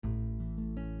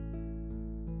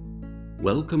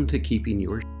Welcome to Keeping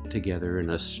Your Together in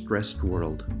a Stressed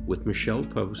World with Michelle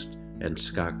Post and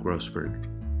Scott Grossberg.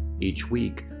 Each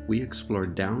week, we explore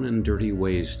down and dirty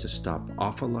ways to stop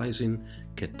awfulizing,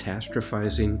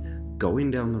 catastrophizing,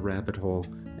 going down the rabbit hole,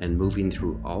 and moving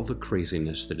through all the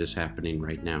craziness that is happening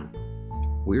right now.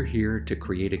 We're here to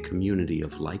create a community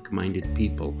of like-minded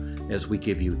people as we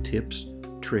give you tips,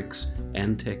 tricks,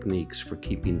 and techniques for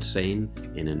keeping sane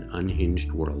in an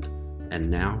unhinged world. And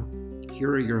now,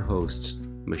 here are your hosts,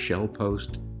 Michelle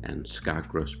Post and Scott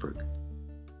Grossberg.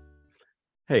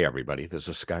 Hey, everybody. This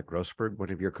is Scott Grossberg,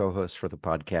 one of your co-hosts for the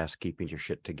podcast, Keeping Your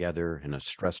Shit Together in a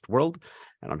Stressed World.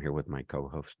 And I'm here with my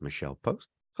co-host, Michelle Post.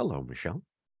 Hello, Michelle.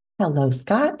 Hello,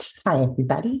 Scott. Hi,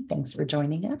 everybody. Thanks for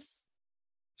joining us.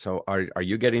 So are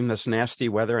you getting this nasty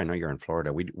weather? I know you're in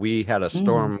Florida. We had a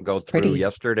storm go through pretty.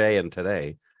 yesterday and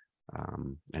today.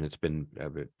 And it's been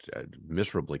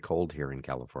miserably cold here in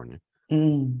California.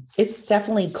 It's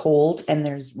definitely cold and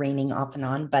there's raining off and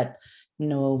on, but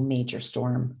no major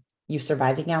storm. You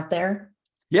surviving out there?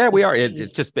 Yeah, we are.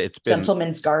 It's been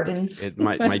gentleman's garden.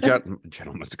 My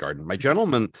gentleman's garden. My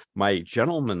gentleman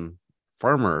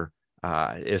farmer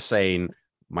is saying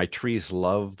my trees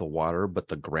love the water, but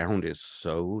the ground is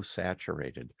so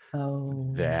saturated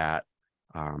that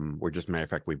we're just, matter of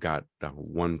fact, we've got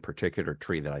one particular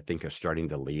tree that I think is starting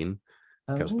to lean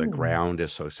because the ground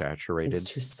is so saturated. It's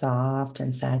too soft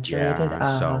and saturated.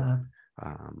 Yeah, so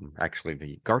actually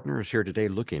the gardener is here today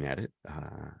looking at it.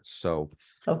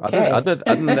 Okay.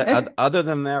 Other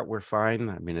than that, we're fine.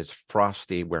 I mean, it's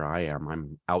frosty where I am.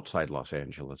 I'm outside Los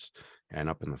Angeles and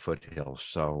up in the foothills.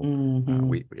 So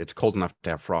it's cold enough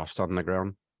to have frost on the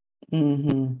ground.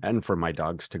 And for my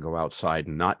dogs to go outside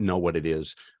and not know what it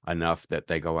is enough that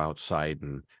they go outside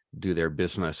and do their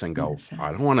business and go,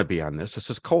 I don't want to be on this. This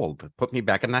is cold. Put me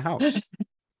back in the house.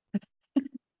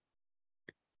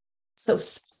 So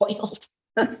spoiled.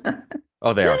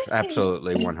 Oh, they are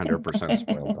absolutely 100%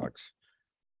 spoiled dogs.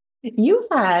 You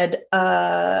had,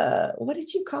 what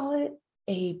did you call it?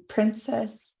 A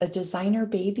princess, a designer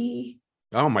baby?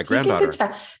 Oh, my granddaughter. You get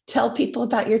to tell people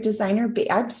about your designer baby.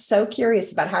 I'm so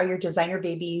curious about how your designer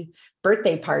baby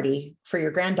birthday party for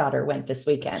your granddaughter went this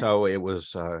weekend. So it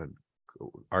was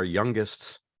our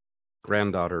youngest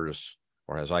granddaughter's,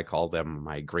 or as I call them,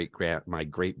 my great bat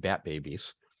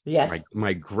babies. Yes.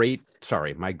 My grand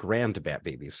bat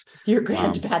babies. Your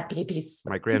grand bat babies.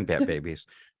 My grand bat babies.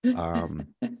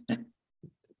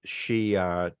 She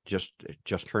just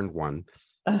turned one.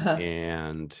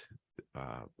 And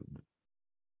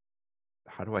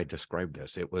how do I describe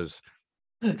this? It was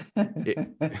from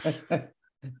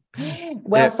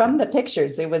the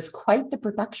pictures, it was quite the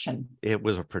production. It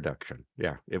was a production.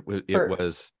 Yeah, it was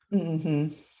a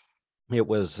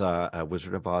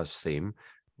Wizard of Oz theme,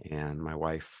 and my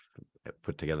wife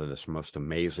put together this most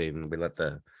amazing. We let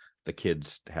the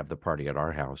kids have the party at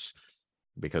our house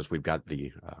because we've got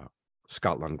the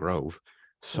Scotland Grove.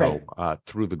 So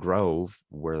through the Grove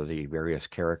were the various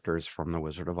characters from the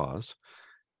Wizard of Oz,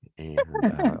 and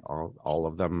all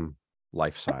of them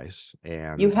life size.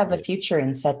 And you have a future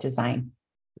in set design.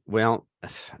 Well,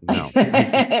 no,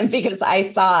 because I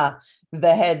saw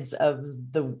the heads of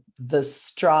the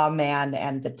straw man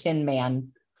and the tin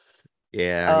man.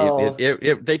 Yeah,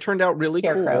 they turned out really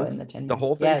cool. And the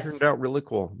whole thing turned out really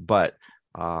cool, but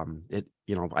I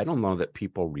don't know that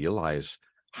people realize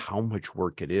how much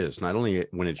work it is, not only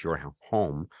when it's your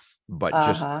home, but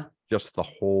just the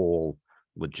whole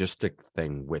logistic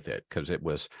thing with it, because it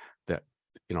was that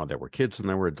there were kids and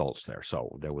there were adults there,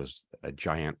 so there was a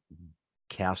giant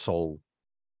castle,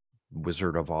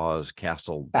 Wizard of Oz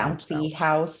castle bouncy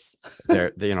house.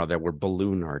 There were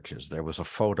balloon arches, there was a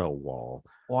photo wall.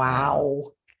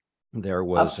 Wow. There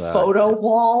was a photo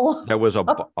wall. There was a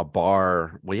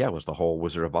bar. Well, yeah, it was the whole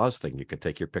Wizard of Oz thing. You could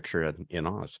take your picture in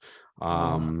Oz.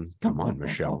 Come on,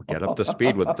 Michelle, get up to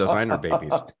speed with designer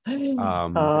babies.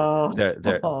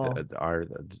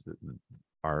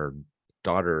 Our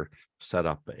daughter set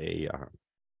up a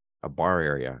bar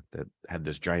area that had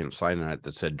this giant sign on it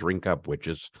that said "Drink up,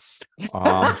 witches." So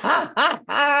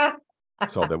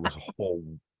there was a whole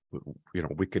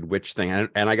wicked witch thing,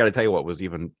 and I got to tell you what was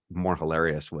even more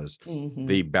hilarious was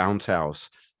the bounce house.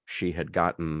 She had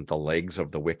gotten the legs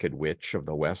of the Wicked Witch of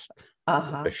the West,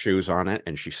 the shoes on it,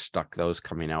 and she stuck those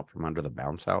coming out from under the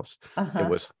bounce house.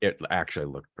 It actually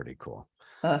looked pretty cool.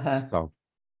 So,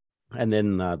 and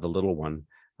then the little one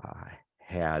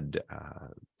had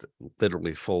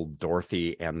literally full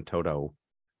Dorothy and Toto,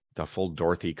 the full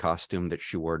Dorothy costume that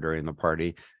she wore during the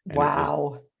party.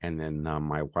 And and then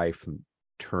my wife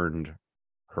turned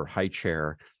her high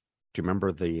chair. Do you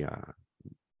remember the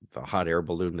hot air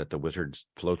balloon that the wizard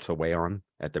floats away on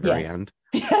at the very end.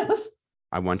 Yes.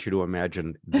 I want you to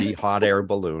imagine the hot air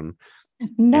balloon.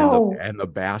 No. And the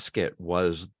basket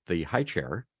was the high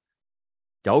chair.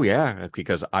 Oh yeah,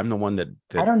 because I'm the one that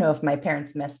I don't know if my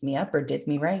parents messed me up or did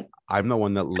me right. I'm the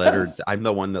one that lettered. I'm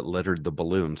the one that lettered the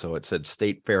balloon, so it said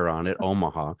State Fair on it,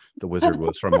 Omaha. The wizard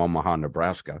was from Omaha,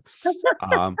 Nebraska,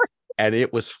 and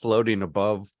it was floating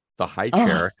above the high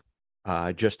chair,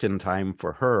 just in time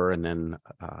for her, and then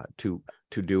to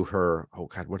do her. Oh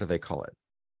God, what do they call it?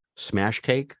 Smash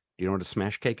cake. Do you know what a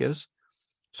smash cake is?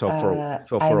 So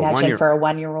I imagine for a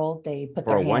 1-year-old, they put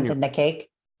their hand in the cake.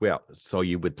 Well, so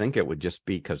you would think it would just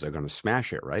be because they're going to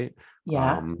smash it, right?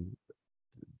 Yeah.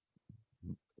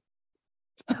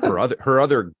 Her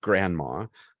other grandma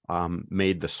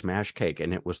made the smash cake,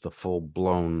 and it was the full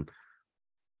blown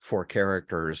 4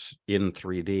 characters in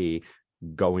 3D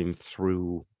going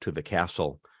through to the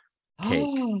castle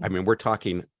cake. I mean, we're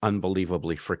talking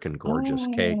unbelievably freaking gorgeous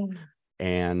cake,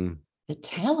 and the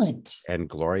talent. And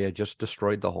Gloria just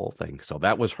destroyed the whole thing. So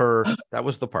that was her. That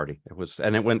was the party.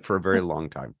 It went for a very long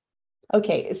time.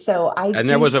 Okay, so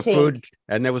there was a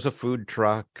food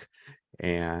truck,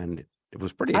 and it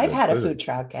was pretty. I've had a food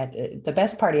truck at the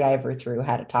best party I ever threw.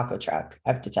 Had a taco truck.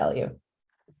 I have to tell you.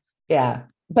 Yeah,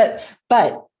 but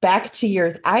back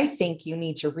to I think you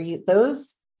need to read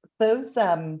those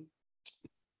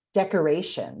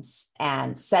decorations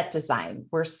and set design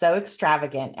were so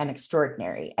extravagant and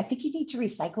extraordinary. I think you need to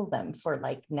recycle them for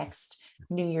like next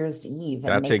New Year's Eve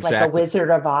and make like a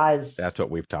Wizard of Oz. That's what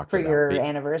we've talked for about your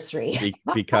anniversary.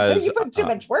 Because you put too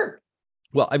much work.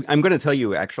 Well, I'm going to tell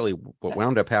you actually what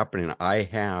wound up happening.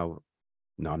 I'm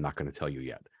not going to tell you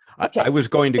yet. Okay. I was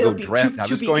going to go dressed. I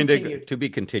was going to be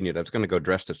continued. I was going to go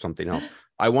dressed as something else.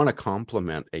 I want to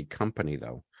compliment a company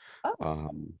though.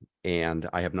 And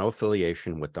I have no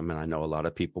affiliation with them, and I know a lot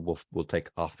of people will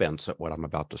take offense at what I'm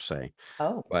about to say.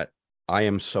 But I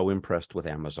am so impressed with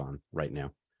Amazon right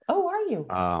now. Oh, are you?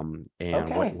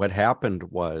 And what happened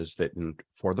was that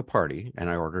for the party, and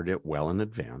I ordered it well in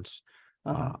advance.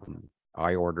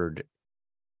 I ordered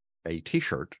a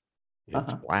T-shirt.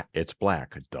 It's black. It's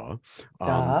black. Duh.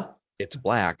 It's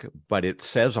black, but it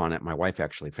says on it. My wife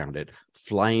actually found it.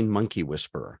 Flying Monkey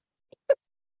Whisperer.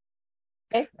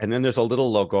 And then there's a little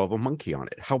logo of a monkey on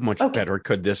it. How much better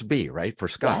could this be, right? For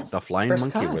Scott, the Flying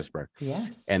Monkey Whisperer.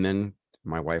 Yes. And then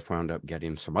my wife wound up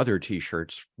getting some other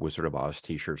T-shirts, Wizard of Oz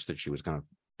T-shirts, that she was going to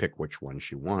pick which one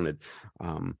she wanted.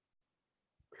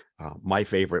 My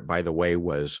favorite, by the way,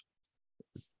 was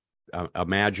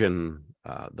imagine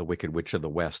the Wicked Witch of the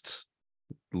West's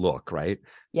look, right?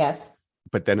 Yes.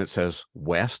 But then it says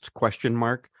West ?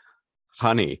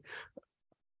 Honey,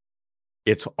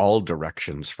 it's all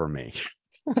directions for me.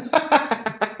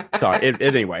 So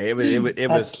anyway, it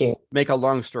was cute. Make a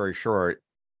long story short,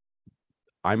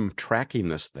 I'm tracking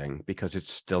this thing because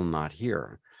it's still not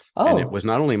here. And it was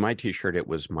not only my T-shirt, it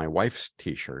was my wife's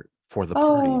T-shirt for the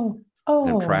party. And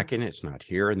I'm tracking it, it's not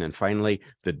here. And then finally,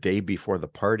 the day before the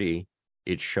party,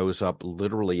 it shows up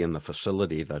literally in the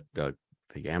facility, the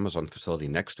Amazon facility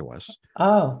next to us.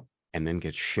 And then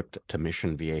gets shipped to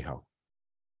Mission Viejo.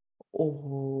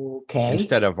 Okay.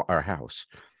 Instead of our house.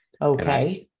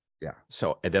 Okay.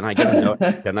 So and then I get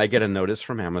a then I get a notice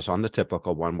from Amazon, the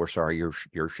typical one. We're sorry,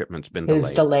 your shipment's been delayed.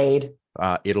 It's delayed.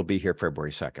 It'll be here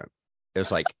February 2nd.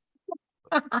 It's like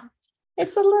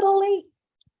it's a little late.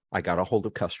 I got a hold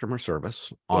of customer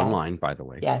service online, by the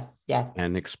way. Yes.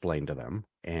 And explained to them.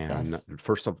 And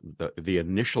first of the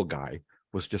initial guy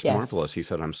was just marvelous. He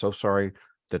said, "I'm so sorry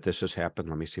that this has happened.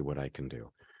 Let me see what I can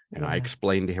do." And I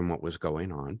explained to him what was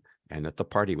going on and that the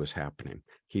party was happening.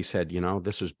 He said,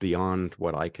 "This is beyond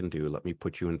what I can do. Let me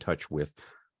put you in touch with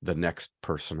the next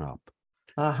person up."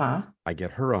 I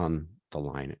get her on the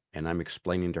line and I'm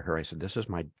explaining to her, I said, "This is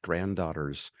my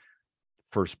granddaughter's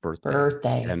first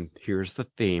birthday. And here's the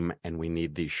theme, and we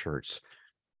need these shirts."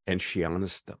 And she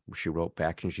wrote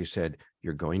back and she said,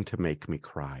 "You're going to make me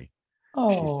cry."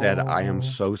 She said, "I am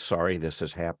so sorry this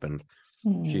has happened."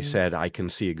 She said, "I can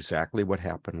see exactly what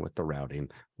happened with the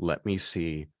routing. Let me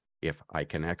see if I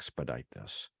can expedite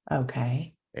this."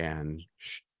 Okay. And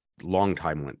long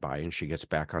time went by and she gets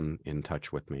back in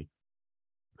touch with me.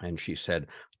 And she said,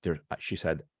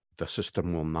 "The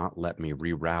system will not let me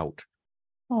reroute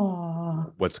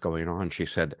what's going on." She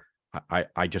said,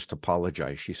 I just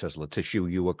apologize. She says, "Let's issue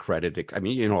you a credit." I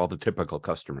mean, all the typical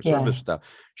customer service stuff.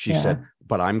 She said,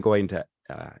 "But I'm going to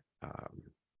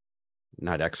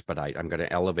not expedite. I'm going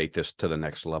to elevate this to the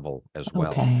next level as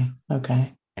well."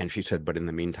 Okay. And she said, "But in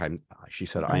the meantime," she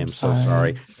said, "I am so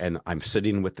sorry. And I'm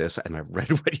sitting with this and I've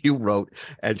read what you wrote."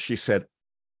 And she said,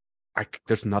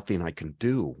 "There's nothing I can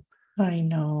do." I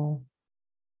know.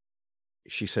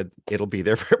 She said, it'll be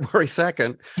there February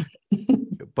 2nd,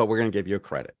 but we're going to give you a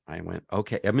credit. I went,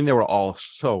 okay. I mean, they were all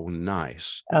so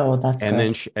nice. Oh, that's and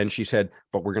good. then she said,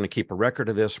 but we're going to keep a record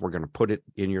of this. We're going to put it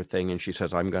in your thing. And she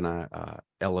says, I'm going to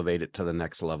elevate it to the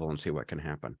next level and see what can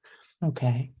happen.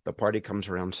 Okay. The party comes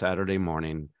around Saturday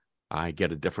morning. I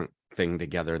get a different thing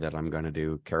together that I'm going to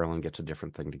do. Carolyn gets a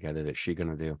different thing together that she's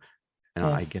going to do. And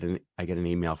Yes. I get an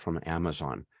email from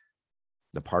Amazon.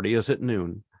 The party is at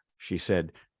noon.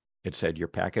 It said, your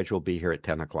package will be here at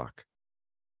 10 o'clock.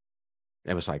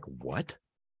 It was like, what?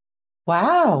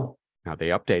 Wow. Now they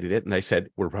updated it and they said,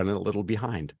 we're running a little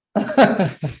behind.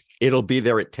 It'll be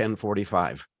there at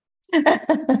 10:45.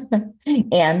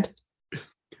 And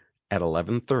at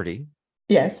 11:30.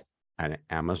 Yes. An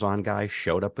Amazon guy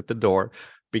showed up at the door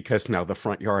because now the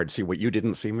front yard, see what you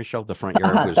didn't see, Michelle, the front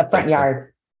yard was the front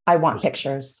yard. I want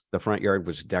pictures. The front yard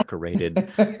was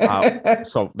decorated.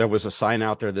 So there was a sign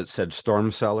out there that said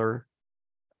storm cellar,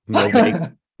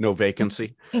 no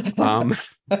vacancy. And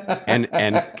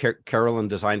Carolyn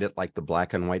designed it like the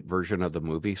black and white version of the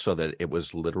movie so that it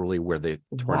was literally where the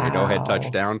tornado had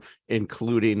touched down,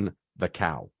 including the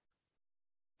cow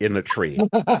in the tree.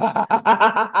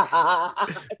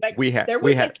 There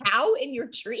was a cow in your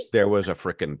tree? There was a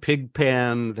freaking pig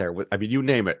pen. I mean, you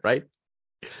name it, right?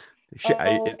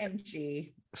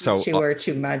 OMG. So two or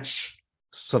too much.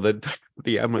 So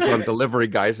the Amazon delivery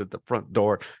guy's at the front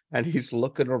door and he's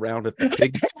looking around at the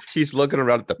pig. He's looking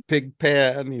around at the pig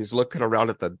pen. He's looking around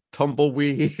at the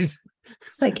tumbleweed.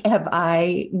 It's like, have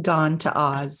I gone to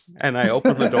Oz? And I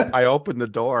opened the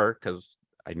door because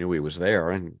I knew he was there.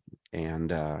 And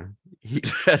he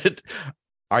said,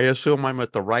 I assume I'm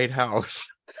at the right house.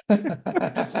 He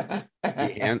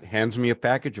hands me a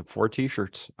package of 4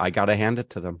 t-shirts. I got to hand it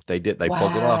to them. They did. They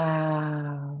pulled it off.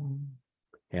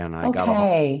 And I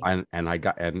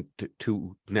got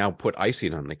to now put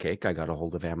icing on the cake. I got a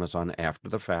hold of Amazon after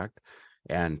the fact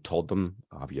and told them,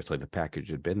 obviously the package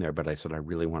had been there, but I said, I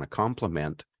really want to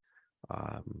compliment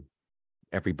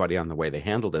everybody on the way they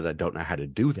handled it. I don't know how to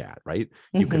do that, right?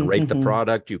 You can rate the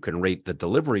product, you can rate the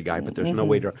delivery guy, but there's no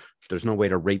way to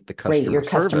rate the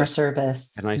customer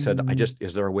service. And I said,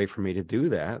 is there a way for me to do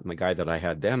that? And the guy that I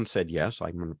had then said, yes,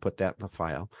 I'm going to put that in the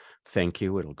file. Thank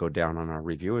you. It'll go down on our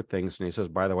review of things. And he says,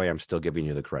 by the way, I'm still giving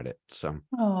you the credit. So,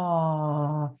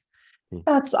 oh,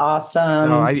 that's awesome.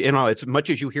 No, as much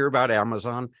as you hear about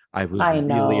Amazon, I was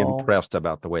really impressed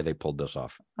about the way they pulled this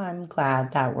off. I'm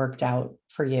glad that worked out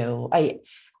for you. On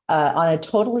a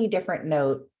totally different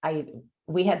note,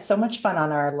 we had so much fun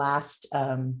on our last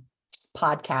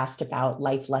podcast about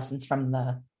life lessons from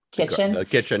the kitchen.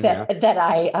 That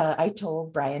I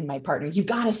told Brian, my partner, you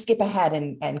got to skip ahead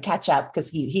and catch up because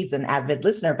he's an avid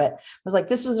listener. But I was like,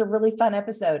 this was a really fun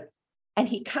episode, and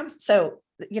he comes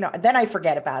then I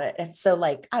forget about it. And so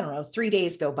I don't know, 3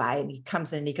 days go by and he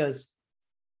comes in and he goes,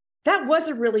 that was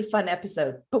a really fun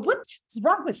episode, but what's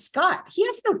wrong with Scott? He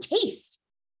has no taste.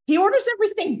 He orders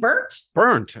everything burnt.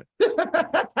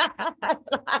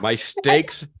 My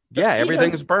steaks. Yeah,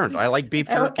 everything's burnt. I like beef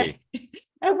jerky.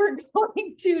 And we're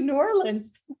going to New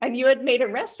Orleans and you had made a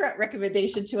restaurant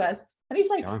recommendation to us. And he's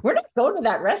like, we're not going to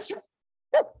that restaurant.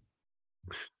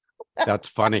 That's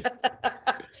funny.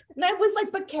 And I was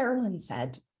like, but Carolyn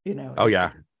said, oh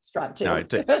yeah, restaurant too. No,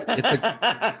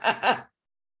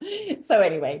 So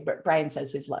anyway, but Brian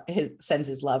says sends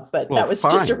his love, but that was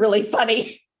fine. just a really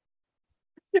funny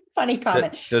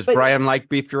comment. Does Brian like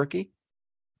beef jerky?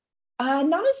 Not as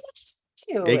much as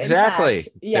I do. Exactly.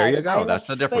 Fact, there you go. That's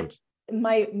the difference.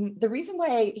 The reason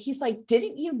why he's like,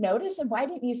 didn't you notice? And why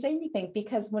didn't you say anything?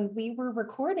 Because when we were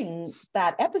recording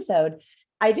that episode,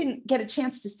 I didn't get a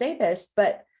chance to say this,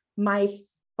 but my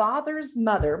father's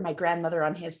mother, my grandmother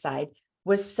on his side,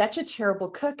 was such a terrible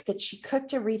cook that she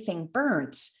cooked everything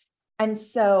burnt. And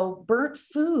so burnt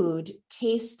food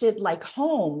tasted like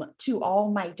home to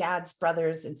all my dad's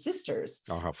brothers and sisters.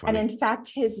 Oh, how funny. And in fact,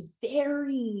 his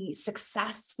very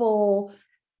successful,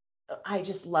 I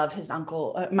just love his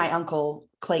uncle, my uncle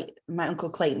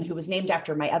Clayton, who was named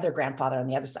after my other grandfather on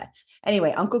the other side.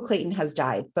 Anyway, Uncle Clayton has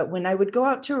died. But when I would go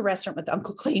out to a restaurant with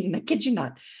Uncle Clayton, I kid you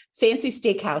not, fancy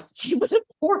steakhouse, he would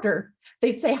order.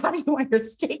 They'd say, how do you want your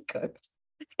steak cooked?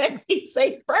 And he'd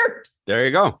say, burnt. There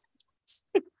you go.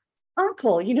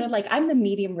 Uncle, I'm the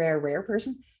medium rare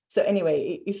person. So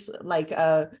anyway, he's like,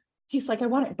 I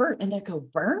want it burnt. And they go,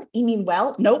 burnt? You mean,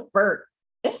 well, nope, burnt.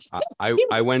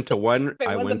 I went to one.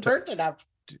 It wasn't burnt enough.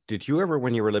 Did you ever,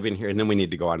 when you were living here, and then we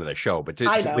need to go on to the show, but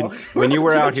I know. when you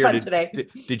were out here,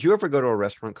 did you ever go to a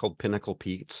restaurant called Pinnacle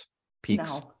Peaks?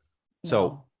 No.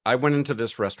 So I went into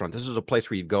this restaurant. This is a place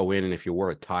where you go in, and if you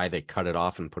wore a tie, they cut it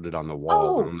off and put it on the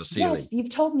wall and on the ceiling. Yes, you've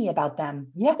told me about them.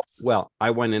 Yes. Well, I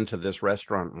went into this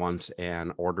restaurant once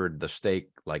and ordered the steak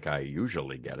like I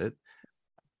usually get it.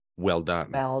 Well done.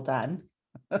 Well done.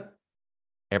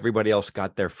 Everybody else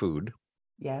got their food.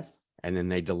 Yes. And then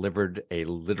they delivered a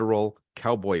literal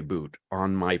cowboy boot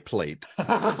on my plate.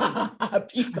 A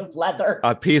piece of leather.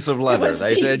 A piece of leather.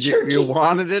 They said, you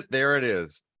wanted it, there it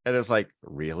is. And it's like,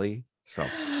 really? So,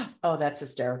 oh, that's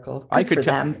hysterical. I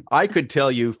could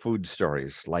tell you food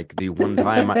stories, like the one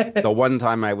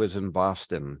time I was in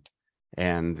Boston,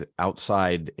 and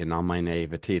outside, in all my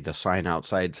naivety, the sign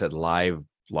outside said live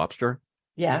lobster.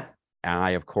 Yeah. And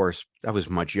I, of course, I was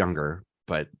much younger,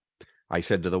 but I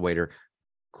said to the waiter,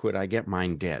 could I get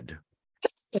mine dead?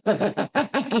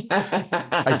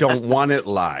 I don't want it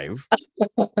live.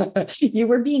 You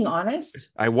were being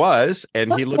honest? I was,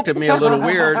 and he looked at me a little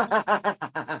weird.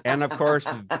 And of course,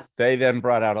 they then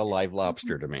brought out a live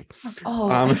lobster to me.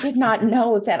 Oh, I did not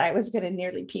know that I was going to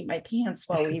nearly pee my pants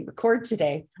while we record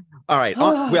today. All right.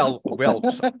 Well,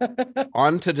 so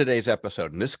on to today's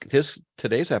episode. And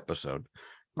today's episode,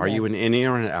 Are You an Innie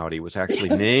or an Outie, was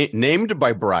actually named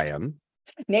by Brian.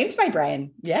 Named by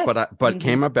Brian, yes. But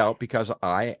came about because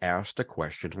I asked a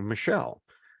question of Michelle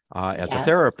as a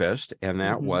therapist, and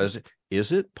that was,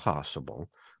 is it possible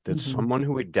that someone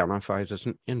who identifies as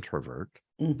an introvert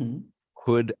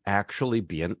could actually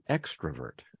be an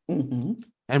extrovert? And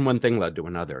one thing led to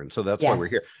another, and so that's why we're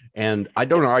here. And I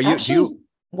don't know,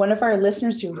 one of our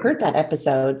listeners who heard that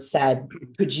episode said,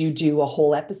 could you do a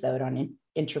whole episode on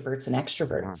introverts and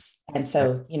extroverts? And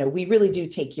so, we really do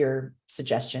take your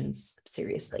suggestions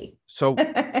seriously. So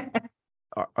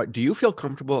do you feel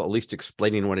comfortable at least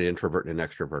explaining what an introvert and an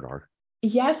extrovert are?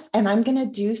 Yes. And I'm going to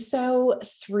do so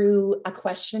through a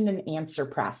question and answer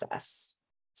process.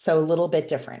 So a little bit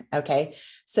different. Okay.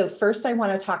 So first I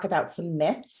want to talk about some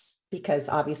myths, because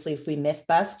obviously if we myth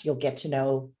bust, you'll get to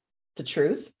know the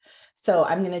truth. So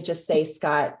I'm going to just say,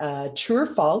 Scott, true or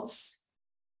false?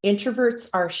 Introverts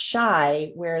are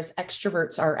shy, whereas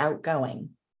extroverts are outgoing.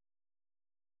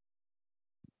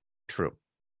 True.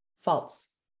 False.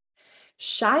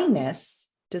 Shyness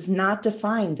does not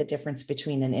define the difference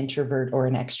between an introvert or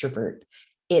an extrovert.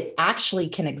 It actually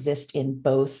can exist in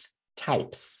both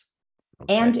types,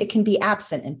 and it can be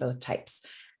absent in both types.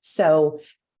 So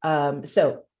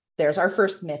there's our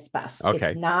first myth bust. Okay.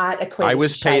 It's not equated to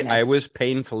shyness. I was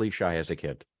painfully shy as a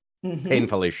kid.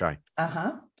 Painfully shy.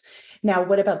 Now,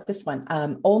 what about this one?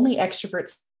 Only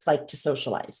extroverts like to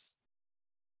socialize.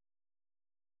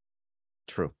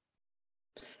 True.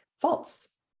 False.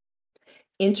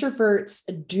 Introverts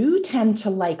do tend to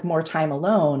like more time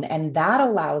alone, and that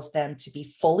allows them to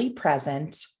be fully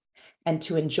present and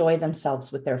to enjoy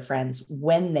themselves with their friends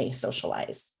when they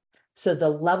socialize. So the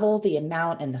level, the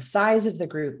amount, and the size of the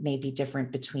group may be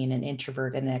different between an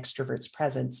introvert and an extrovert's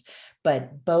presence,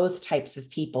 but both types of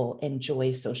people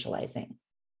enjoy socializing.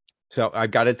 So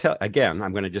I've got to tell, again,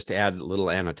 I'm going to just add a little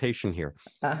annotation here.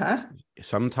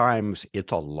 Sometimes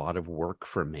it's a lot of work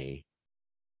for me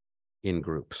in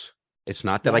groups. It's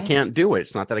not that I can't do it.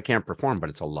 It's not that I can't perform, but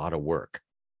it's a lot of work.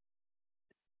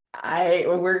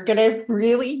 We're going to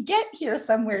really get here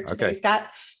somewhere today, Scott.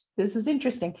 This is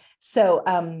interesting. So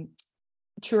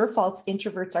true or false,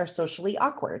 introverts are socially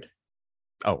awkward?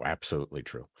 Oh, absolutely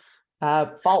true.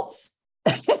 False.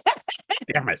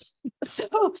 Damn it. So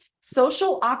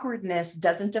social awkwardness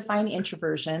doesn't define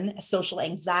introversion. Social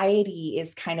anxiety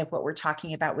is kind of what we're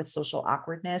talking about with social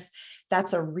awkwardness.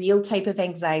 That's a real type of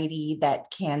anxiety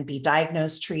that can be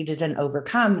diagnosed, treated, and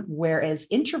overcome, whereas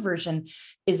introversion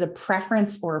is a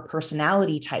preference or a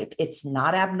personality type. It's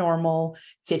not abnormal.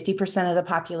 50% of the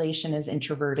population is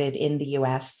introverted in the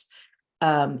US.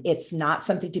 It's not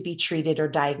something to be treated or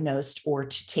diagnosed or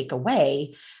to take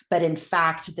away. But in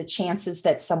fact, the chances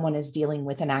that someone is dealing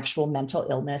with an actual mental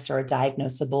illness or a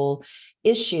diagnosable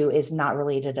issue is not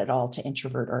related at all to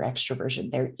introvert or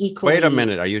extroversion. They're equally. Wait a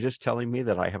minute. Are you just telling me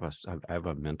that I have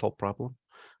a mental problem?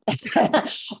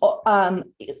 If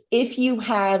you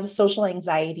have social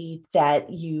anxiety that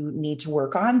you need to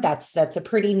work on, that's a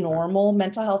pretty normal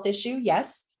mental health issue.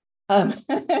 Yes.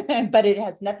 But it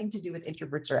has nothing to do with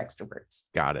introverts or extroverts.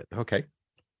 Got it. Okay.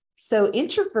 So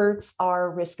introverts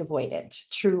are risk avoidant,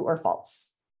 true or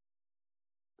false?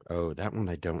 Oh, that one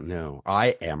I don't know.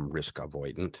 I am risk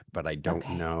avoidant, but I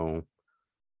don't know.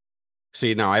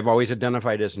 See, now I've always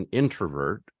identified as an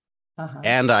introvert,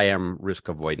 and I am risk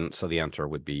avoidant. So the answer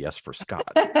would be yes for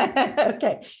Scott.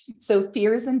 Okay. So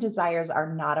fears and desires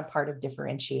are not a part of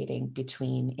differentiating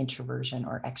between introversion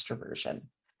or extroversion.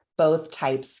 both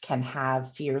types can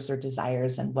have fears or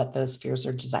desires, and what those fears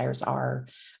or desires are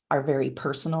very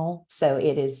personal. So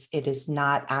it is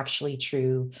not actually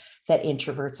true that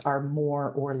introverts are more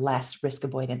or less risk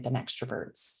avoidant than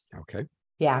extroverts. Okay.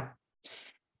 Yeah.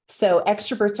 So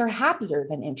extroverts are happier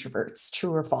than introverts,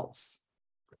 true or false?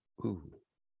 Ooh.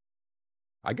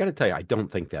 I got to tell you, I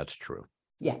don't think that's true.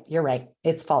 Yeah, you're right.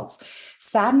 It's false.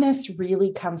 Sadness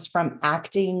really comes from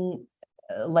acting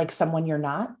like someone you're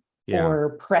not,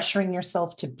 or pressuring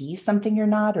yourself to be something you're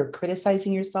not, or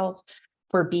criticizing yourself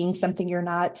for being something you're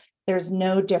not. There's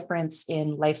no difference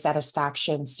in life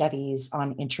satisfaction studies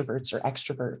on introverts or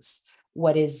extroverts.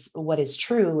 What is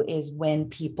true is when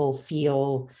people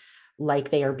feel like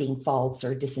they are being false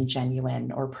or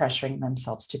disingenuine or pressuring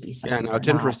themselves to be something. Yeah, no, it's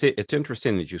interesting. It's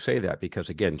interesting that you say that, because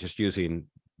again, just using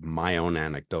my own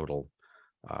anecdotal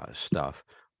stuff,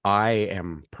 I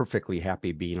am perfectly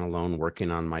happy being alone,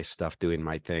 working on my stuff, doing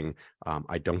my thing.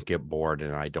 I don't get bored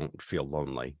and I don't feel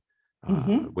lonely,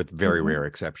 with very rare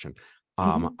exception.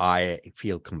 I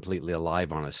feel completely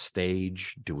alive on a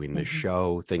stage, doing the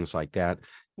show, things like that.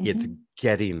 It's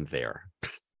getting there.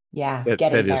 Yeah, That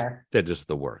there. is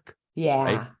the work. Yeah.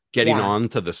 Right? Getting yeah.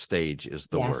 onto the stage is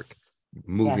the work.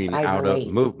 Moving I out relate.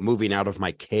 of moving out of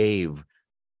my cave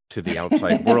to the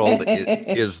outside world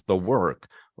is the work.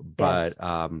 But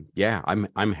yeah,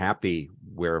 I'm happy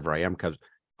wherever I am, because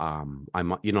I'm,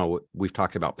 we've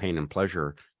talked about pain and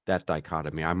pleasure, that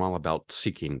dichotomy. I'm all about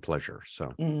seeking pleasure.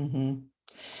 So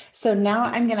So now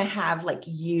I'm going to have, like,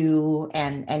 you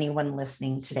and anyone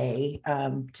listening today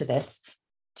to this,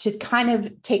 to kind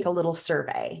of take a little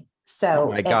survey. So,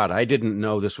 oh my God, I didn't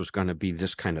know this was going to be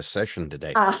this kind of session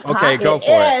today. Uh-huh, Okay, go for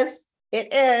it.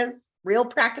 It is real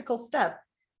practical stuff.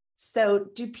 So,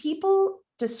 do people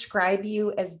describe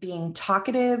you as being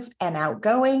talkative and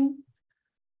outgoing?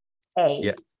 A.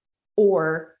 Yeah.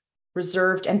 Or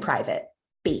reserved and private?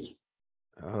 B.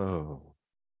 Oh,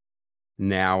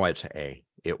 now it's A.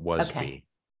 It was B.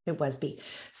 It was B.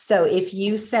 So if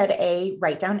you said A,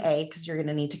 write down A, because you're going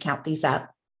to need to count these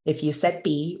up. If you said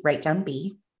B, write down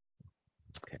B.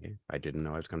 Okay. I didn't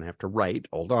know I was going to have to write.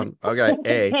 Hold on. Okay.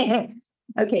 A.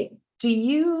 Okay. Do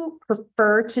you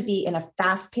prefer to be in a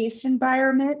fast-paced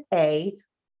environment, A,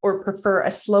 or prefer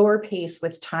a slower pace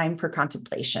with time for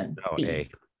contemplation? No, B. A.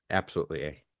 Absolutely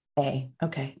A. A.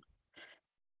 Okay.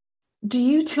 Do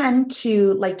you tend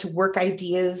to like to work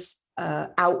ideas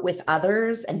out with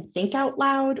others and think out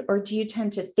loud, or do you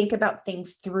tend to think about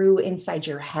things through inside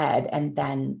your head and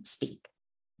then speak?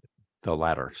 The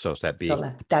latter. So is that B?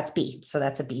 That's B. So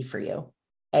that's a B for you.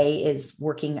 A is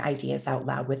working ideas out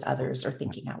loud with others or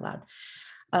thinking out loud.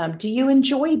 Do you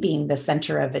enjoy being the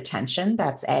center of attention?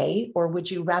 That's A. Or would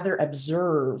you rather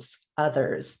observe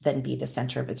others than be the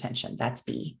center of attention? That's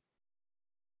B.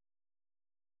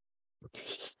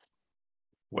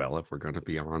 Well, if we're going to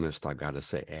be honest, I've got to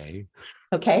say A.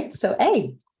 Okay, so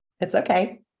A. It's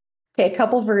okay. Okay,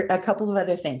 a couple of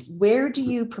other things. Where do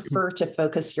you prefer to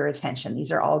focus your attention?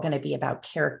 These are all going to be about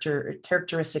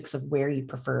characteristics of where you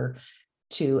prefer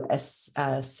to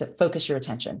focus your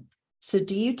attention. So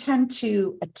do you tend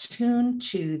to attune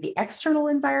to the external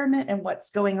environment and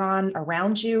what's going on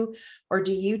around you, or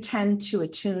do you tend to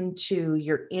attune to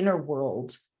your inner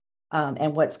world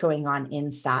and what's going on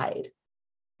inside?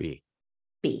 B.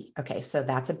 B. Okay, so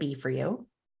that's a B for you.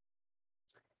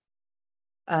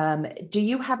 Do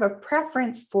you have a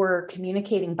preference for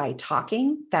communicating by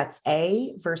talking? That's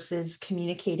A, versus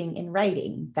communicating in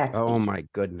writing. That's Oh B. my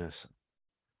goodness.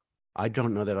 I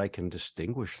don't know that I can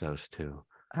distinguish those two.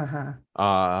 Uh-huh.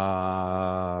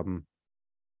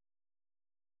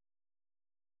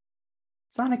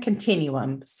 It's on a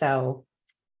continuum. So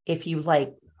if you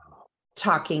like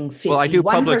talking 51%, well, I do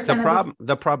public.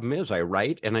 The problem is I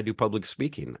write and I do public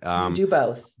speaking. You do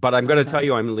both. But I'm going to tell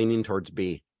you, I'm leaning towards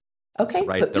B. Okay.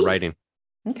 Right. The writing.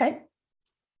 Okay.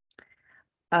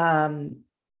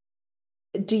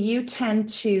 Do you tend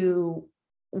to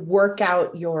work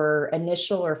out your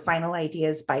initial or final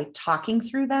ideas by talking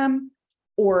through them,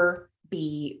 or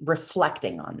be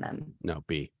reflecting on them? No,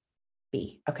 B.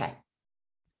 B. Okay.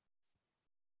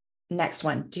 Next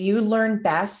one. Do you learn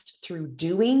best through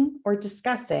doing or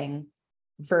discussing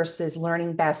versus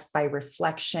learning best by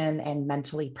reflection and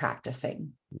mentally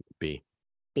practicing? B.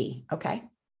 B. Okay.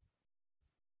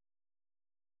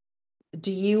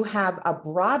 Do you have a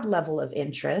broad level of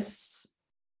interests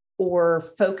or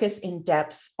focus in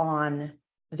depth on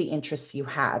the interests you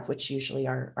have, which usually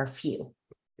are few?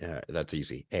 Yeah, that's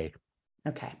easy. A.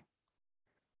 Okay.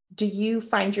 Do you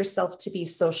find yourself to be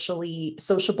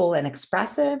sociable and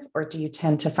expressive, or do you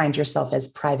tend to find yourself as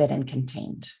private and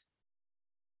contained?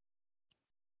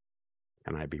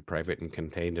 Can I be private and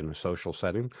contained in a social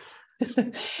setting?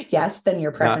 Yes, then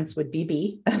your preference would be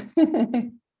B.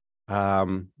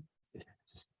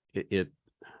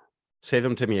 Say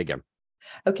them to me again.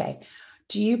 Okay.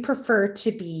 Do you prefer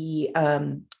to be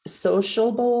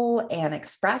sociable and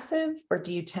expressive, or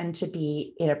do you tend to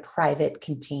be in a private,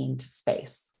 contained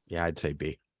space? Yeah, I'd say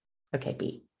B. Okay,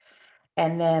 B.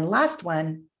 And then last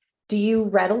one, do you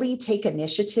readily take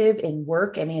initiative in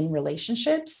work and in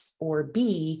relationships? Or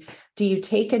B, do you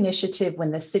take initiative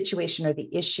when the situation or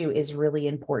the issue is really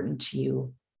important to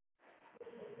you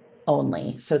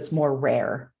only? So it's more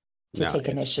rare to take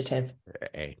initiative.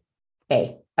 A.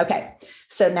 A. Okay.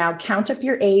 So now count up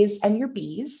your A's and your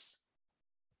B's.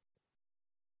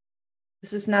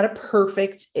 This is not a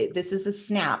perfect, this is a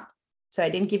snap. So I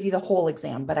didn't give you the whole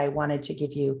exam, but I wanted to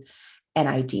give you an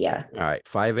idea. All right.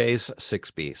 5 A's,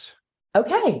 6 B's.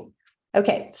 Okay.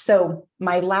 Okay. So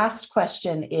my last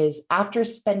question is, after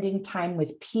spending time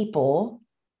with people,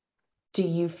 do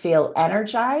you feel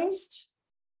energized,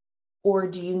 or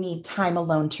do you need time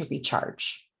alone to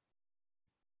recharge?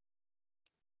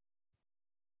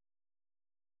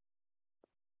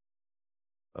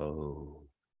 Oh,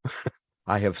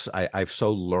 I've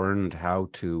so learned how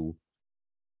to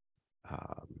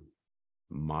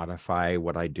modify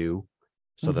what I do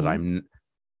so that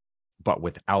but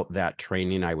without that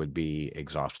training, I would be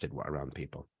exhausted around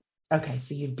people. Okay.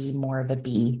 So you'd be more of a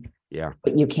B. Yeah.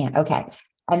 But you can't. Okay.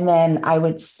 And then I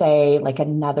would say, like,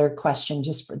 another question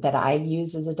that I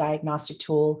use as a diagnostic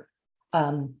tool.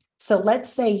 So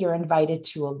let's say you're invited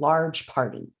to a large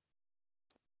party.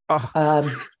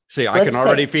 See, I can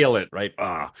already feel it, right?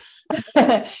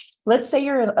 Let's say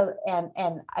you're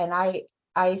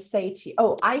I say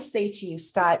to you,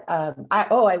 Scott,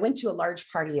 I went to a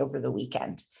large party over the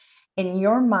weekend. In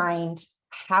your mind,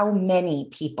 how many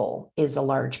people is a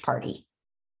large party?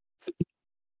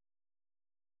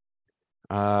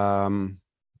 Scott,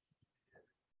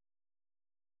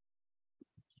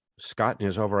 in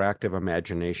his overactive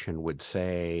imagination, would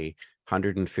say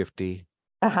 150,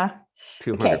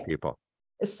 200 people.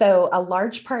 So a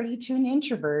large party to an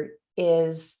introvert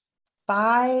is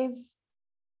 15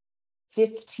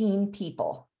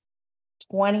 people.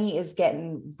 20 is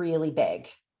getting really big.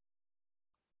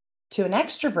 To an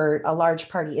extrovert, a large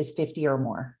party is 50 or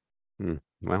more.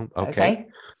 Well, okay.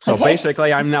 So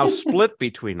basically, I'm now split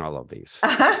between all of these.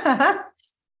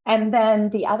 And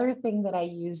then the other thing that I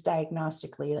use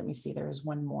diagnostically, let me see, there's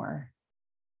one more.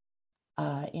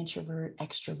 Introvert,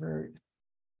 extrovert.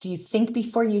 Do you think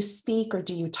before you speak, or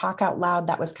do you talk out loud?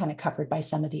 That was kind of covered by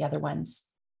some of the other ones.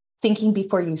 Thinking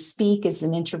before you speak is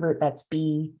an introvert, that's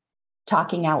B.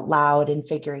 Talking out loud and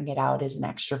figuring it out is an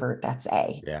extrovert, that's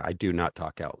A. Yeah, I do not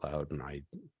talk out loud, and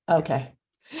Okay.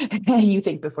 You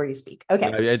think before you speak.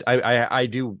 Okay. I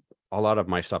do. A lot of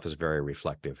my stuff is very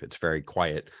reflective. It's very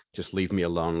quiet. Just leave me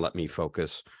alone. Let me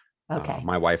focus. Okay.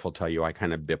 My wife will tell you I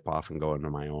kind of dip off and go into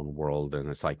my own world, and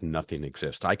it's like nothing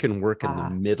exists. I can work in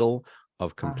the middle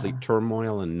of complete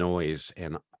turmoil and noise,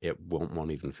 and it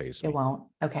won't even faze me. It won't.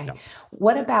 Okay. Yeah.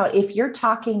 What about if you're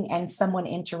talking and someone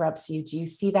interrupts you? Do you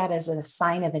see that as a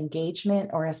sign of engagement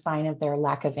or a sign of their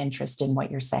lack of interest in what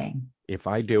you're saying? If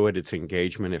I do it, it's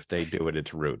engagement. If they do it,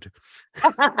 it's rude.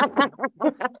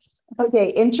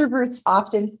 Okay. Introverts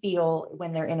often feel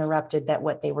when they're interrupted that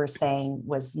what they were saying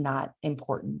was not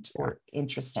important or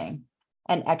interesting.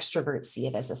 And extroverts see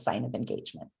it as a sign of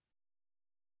engagement.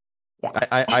 Yeah.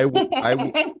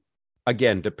 I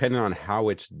again, depending on how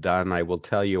it's done, I will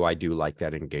tell you I do like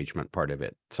that engagement part of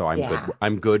it. So I'm good.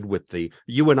 I'm good with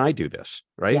you and I do this,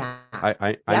 right? Yeah.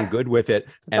 I'm good with it.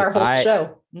 It's our whole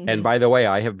show. And by the way,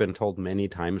 I have been told many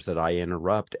times that I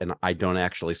interrupt, and I don't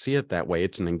actually see it that way.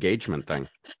 It's an engagement thing.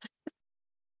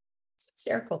 It's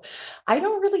hysterical. I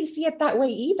don't really see it that way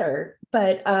either,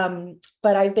 but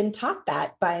I've been taught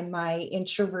that by my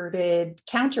introverted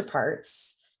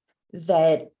counterparts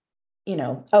that,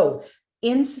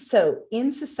 in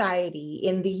society,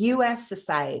 in the US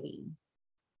society,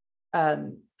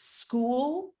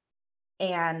 school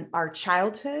and our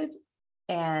childhood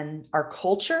and our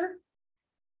culture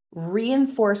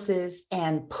reinforces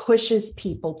and pushes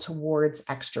people towards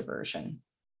extroversion.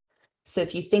 So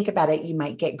if you think about it, you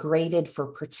might get graded for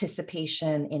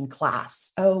participation in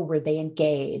class. Oh, were they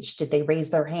engaged? Did they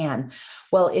raise their hand?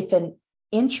 Well, if an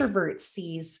introvert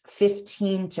sees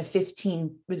 15 to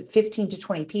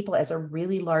 20 people as a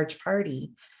really large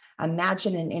party,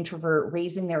 imagine an introvert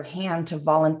raising their hand to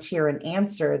volunteer an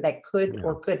answer that could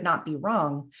or could not be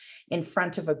wrong in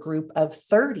front of a group of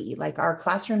 30. Like, our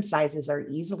classroom sizes are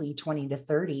easily 20 to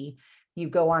 30. You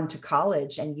go on to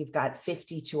college and you've got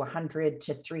 50 to 100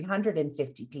 to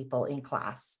 350 people in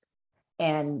class.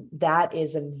 And that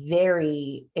is a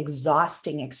very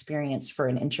exhausting experience for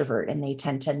an introvert, and they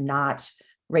tend to not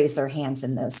raise their hands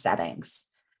in those settings.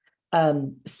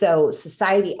 So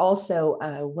society also,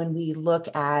 when we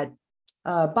look at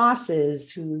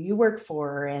bosses who you work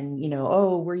for, and,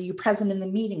 oh, were you present in the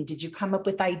meeting? Did you come up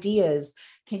with ideas?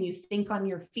 Can you think on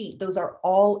your feet? Those are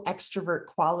all extrovert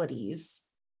qualities.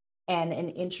 And an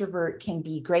introvert can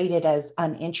be graded as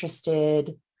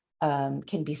uninterested,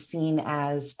 can be seen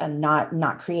as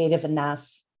not creative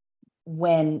enough,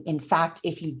 when in fact,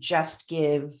 if you just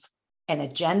give an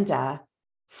agenda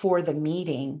for the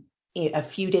meeting a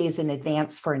few days in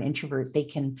advance for an introvert, they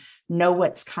can know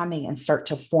what's coming and start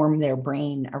to form their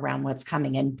brain around what's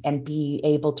coming and be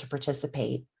able to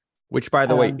participate. Which, by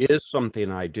the way, is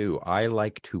something I do. I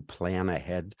like to plan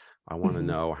ahead. I want to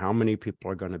know how many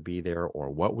people are going to be there or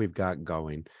what we've got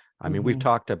going. I mean, we've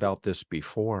talked about this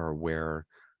before, where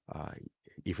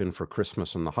even for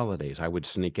Christmas and the holidays, I would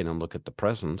sneak in and look at the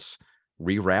presents,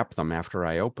 rewrap them after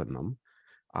I open them.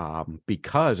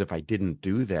 Because if I didn't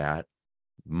do that,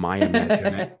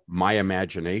 my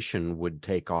imagination would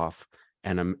take off,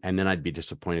 and then I'd be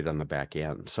disappointed on the back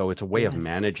end. So it's a way of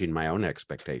managing my own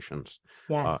expectations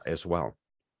as well.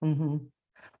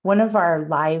 One of our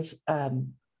live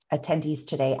attendees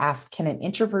today asked, can an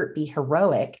introvert be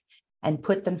heroic and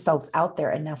put themselves out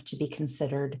there enough to be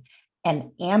considered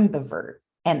an ambivert?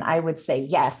 And I would say,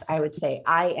 yes, I would say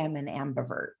I am an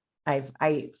ambivert.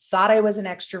 I thought I was an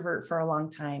extrovert for a long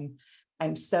time.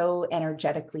 I'm so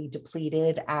energetically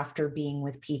depleted after being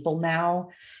with people now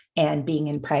and being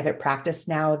in private practice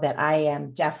now that I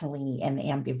am definitely an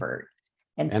ambivert.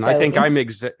 And so I think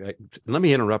let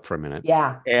me interrupt for a minute.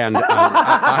 Yeah. And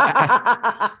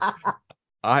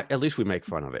I at least we make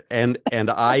fun of it. And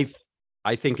I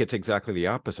think it's exactly the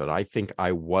opposite. I think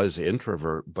I was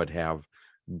introvert, but have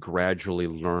gradually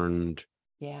learned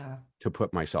to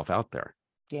put myself out there.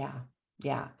 Yeah.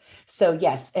 So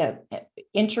yes,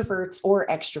 introverts or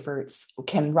extroverts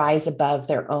can rise above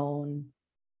their own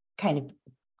kind of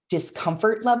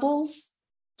discomfort levels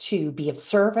to be of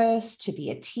service, to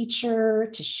be a teacher,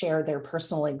 to share their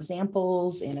personal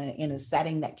examples in a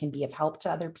setting that can be of help to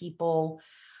other people.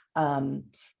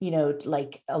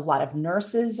 Like a lot of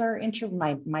nurses are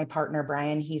my partner,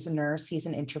 Brian, he's a nurse, he's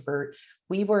an introvert.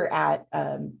 We were at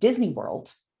Disney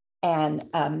World, and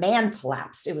a man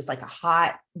collapsed. It was like a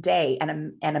hot day,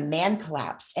 and a man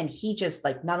collapsed. And he just,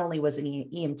 like, not only was an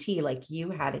EMT like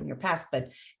you had in your past,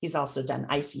 but he's also done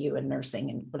ICU and nursing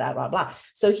and blah, blah, blah.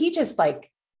 So he just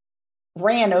like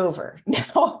ran over.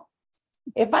 Now,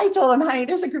 if I told him, honey,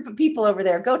 there's a group of people over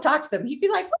there, go talk to them, he'd be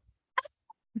like,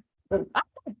 I'm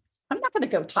not going to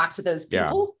go talk to those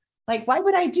people. Like, why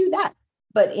would I do that?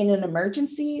 But in an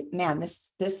emergency, man,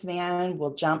 this man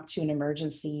will jump to an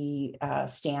emergency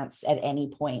stance at any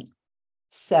point.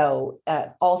 So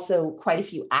also quite a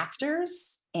few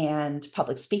actors and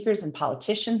public speakers and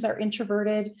politicians are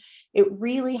introverted. It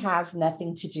really has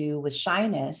nothing to do with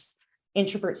shyness.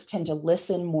 Introverts tend to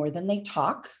listen more than they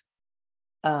talk.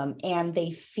 And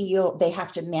they feel they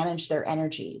have to manage their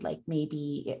energy. Like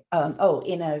maybe,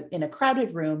 in a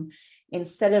crowded room,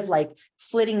 instead of like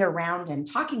flitting around and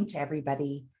talking to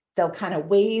everybody, they'll kind of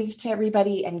wave to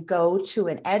everybody and go to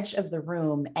an edge of the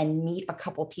room and meet a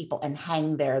couple people and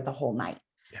hang there the whole night,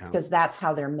 because that's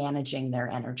how they're managing their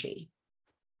energy.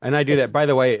 And I do that, by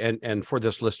the way, and for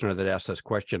this listener that asked this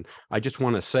question, I just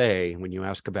want to say, when you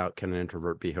ask about can an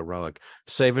introvert be heroic,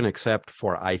 save and except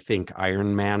for, I think,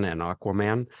 Iron Man and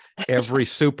Aquaman, every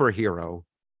superhero,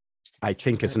 I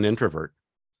think, is an introvert.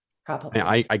 Probably.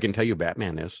 I can tell you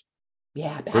Batman is.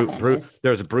 Yeah, Batman is.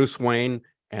 There's Bruce Wayne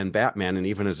and Batman, and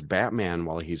even as Batman,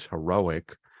 while he's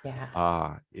heroic,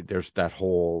 there's that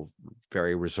whole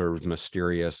very reserved,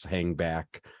 mysterious, hang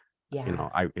back,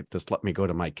 just let me go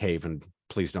to my cave and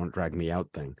please don't drag me out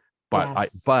thing. But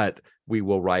but we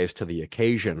will rise to the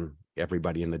occasion.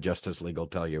 Everybody in the Justice League will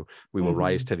tell you we will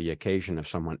rise to the occasion if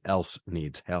someone else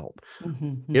needs help.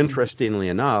 Interestingly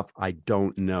enough, I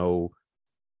don't know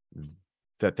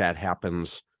that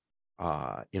happens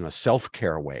in a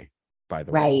self-care way, by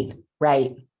the way.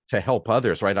 Right. To help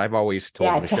others, right? I've always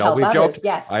told Michelle, to help others,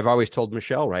 yes. I've always told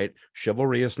Michelle, right?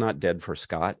 Chivalry is not dead for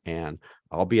Scott, and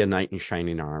I'll be a knight in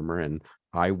shining armor, and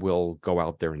I will go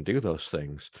out there and do those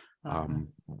things.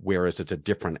 Whereas it's a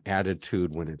different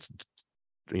attitude when it's,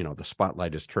 the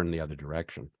spotlight is turned the other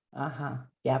direction.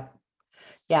 Yep.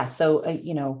 Yeah. So,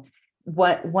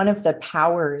 one of the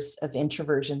powers of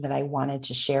introversion that I wanted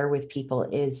to share with people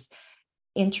is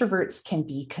introverts can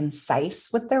be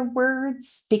concise with their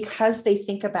words because they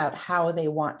think about how they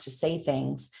want to say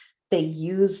things. they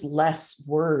use less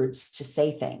words to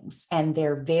say things, and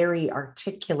they're very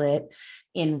articulate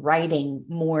in writing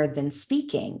more than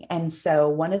speaking. And so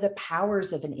one of the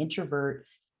powers of an introvert,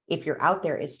 if you're out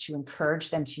there, is to encourage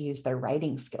them to use their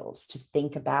writing skills, to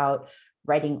think about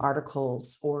writing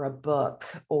articles or a book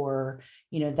or,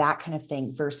 that kind of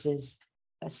thing, versus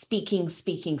speaking.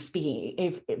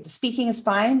 If the speaking is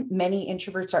fine, many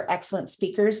introverts are excellent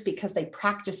speakers because they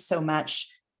practice so much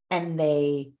and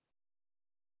they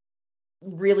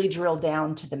really drill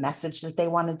down to the message that they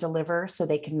want to deliver so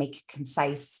they can make a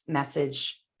concise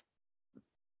message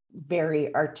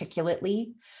very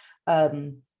articulately.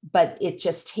 But it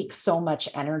just takes so much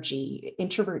energy.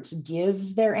 Introverts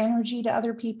give their energy to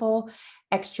other people.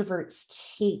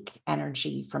 Extroverts take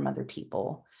energy from other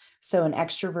people. So an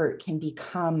extrovert can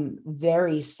become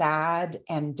very sad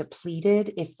and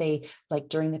depleted if they, like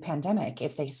during the pandemic,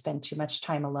 if they spend too much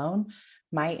time alone.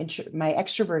 My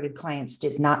extroverted clients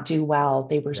did not do well.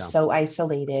 They were so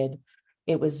isolated.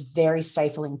 It was very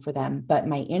stifling for them. But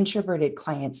my introverted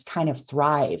clients kind of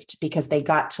thrived because they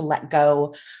got to let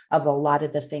go of a lot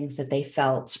of the things that they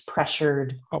felt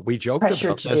pressured. We joked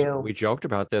about to this. do. We joked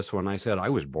about this when I said I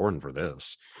was born for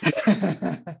this.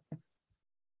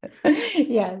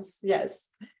 Yes.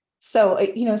 So,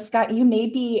 Scott, you may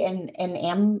be an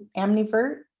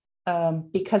amnivert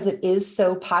because it is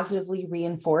so positively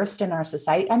reinforced in our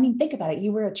society. I mean, think about it.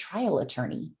 You were a trial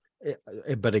attorney.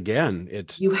 But again,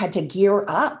 you had to gear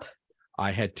up.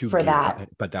 I had to for gear that. up,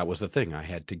 but that was the thing. I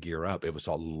had to gear up. It was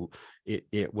a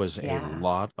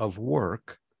lot of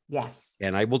work. Yes.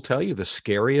 And I will tell you the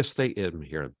scariest thing in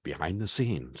here behind the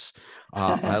scenes.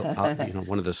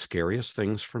 One of the scariest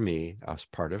things for me as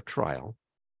part of trial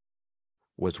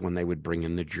was when they would bring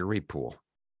in the jury pool.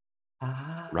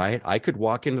 Right. I could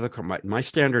walk into the my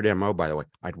standard MO, by the way,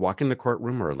 I'd walk in the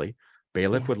courtroom early.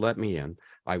 Bailiff would let me in.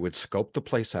 I would scope the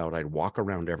place out. I'd walk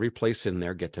around every place in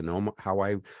there, get to know how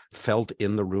I felt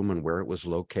in the room and where it was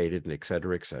located, and et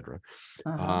cetera, et cetera.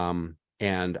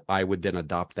 And I would then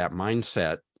adopt that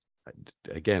mindset.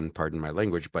 Again, pardon my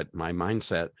language, but my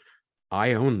mindset,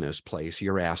 I own this place.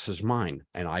 Your ass is mine.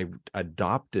 And I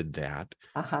adopted that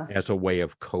as a way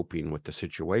of coping with the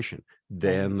situation.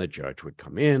 Then the judge would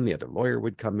come in, the other lawyer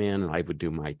would come in, and I would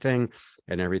do my thing,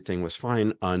 and everything was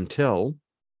fine until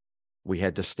we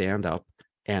had to stand up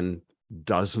and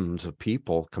dozens of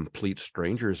people, complete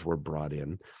strangers, were brought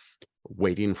in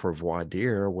waiting for voir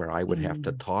dire, where I would have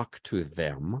to talk to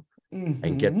them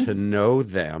and get to know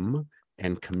them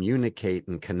and communicate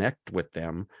and connect with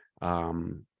them.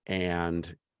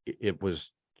 And it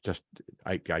was just,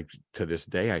 I to this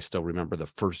day, I still remember the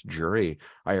first jury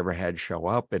I ever had show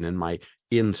up, and in my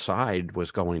inside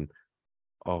was going,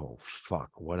 oh, fuck,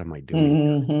 what am I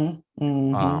doing?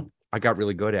 I got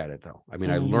really good at it, though. I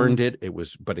mean, I learned it.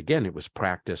 But again, it was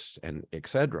practice and et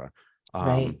cetera.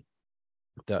 Right.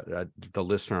 The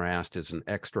listener asked, is an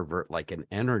extrovert like an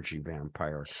energy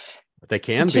vampire? They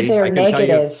can to be. their I can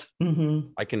negative. tell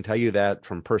you, I can tell you that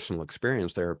from personal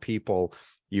experience. There are people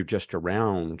you're just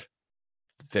around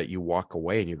that you walk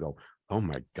away and you go, oh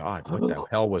my God, what the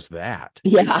hell was that?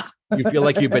 Yeah. You feel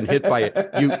like you've been hit by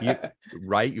it.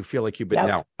 Right. You feel like you've been.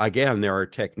 Now, again, there are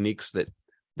techniques that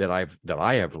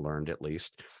I have learned, at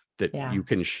least, that you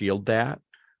can shield that.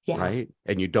 Right.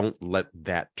 And you don't let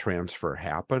that transfer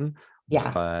happen.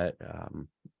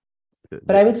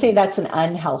 But I would say that's an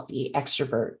unhealthy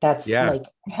extrovert. That's like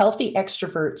healthy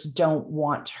extroverts don't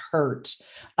want to hurt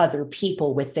other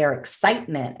people with their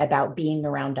excitement about being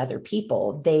around other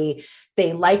people. They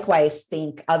likewise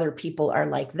think other people are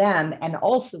like them and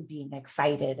also being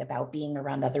excited about being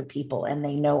around other people. And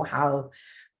they know how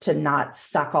to not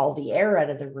suck all the air out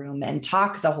of the room and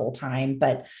talk the whole time,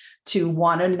 but to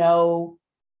want to know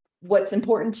what's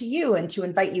important to you and to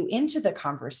invite you into the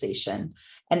conversation.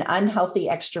 An unhealthy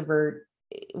extrovert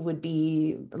would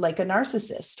be like a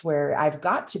narcissist, where I've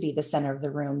got to be the center of the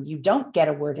room. You don't get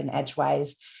a word in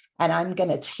edgewise, and I'm going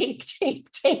to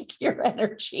take your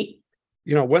energy.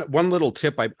 One little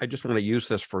tip. I just want to use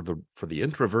this for the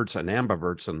introverts and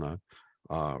ambiverts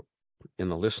in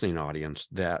the listening audience.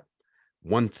 That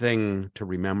one thing to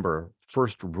remember: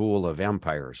 first rule of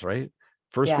vampires, right?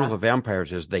 First rule of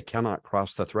vampires is they cannot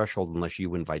cross the threshold unless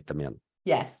you invite them in.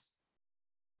 Yes.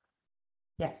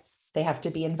 They have to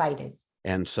be invited.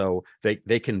 And so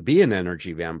they can be an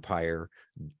energy vampire,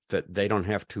 that they don't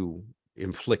have to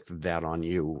inflict that on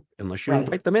you unless you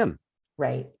invite them in.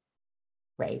 Right.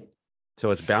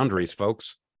 So it's boundaries,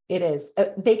 folks. It is.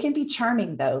 They can be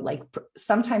charming, though. Like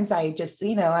sometimes I just,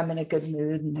 I'm in a good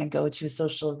mood and I go to a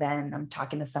social event and I'm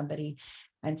talking to somebody,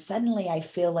 and suddenly I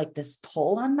feel like this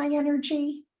pull on my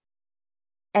energy.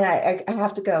 And I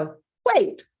have to go,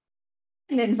 wait,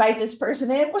 and invite this person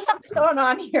in. What's going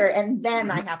on here? And then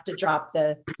I have to drop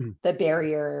the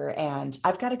barrier, and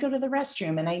I've got to go to the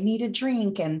restroom, and I need a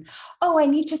drink, and I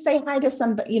need to say hi to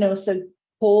somebody, so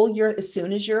as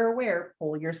soon as you're aware,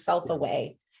 pull yourself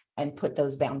away and put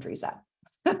those boundaries up.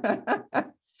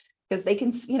 Because they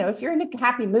can, if you're in a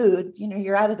happy mood,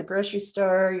 you're out of the grocery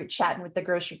store, you're chatting with the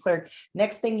grocery clerk.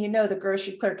 Next thing you know, the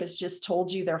grocery clerk has just told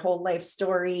you their whole life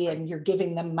story, and you're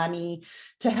giving them money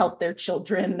to help their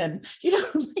children. And,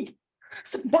 like,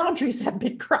 some boundaries have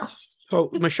been crossed. So,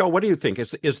 Michelle, what do you think?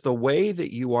 Is the way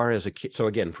that you are as a kid? So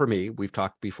again, for me, we've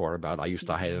talked before about I used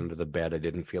to hide under the bed. I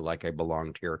didn't feel like I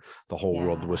belonged here. The whole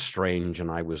world was strange,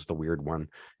 and I was the weird one,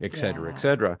 et cetera, et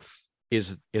cetera.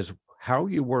 Is how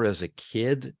you were as a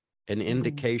kid an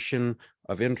indication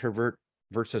of introvert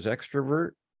versus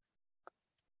extrovert?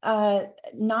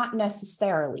 Not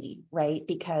necessarily, right?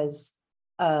 Because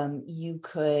you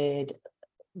could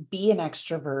be an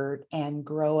extrovert and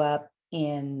grow up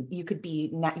you could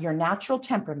be, your natural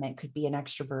temperament could be an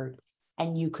extrovert,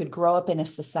 and you could grow up in a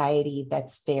society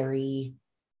that's very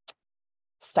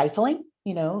stifling,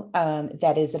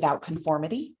 that is about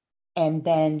conformity. And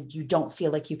then you don't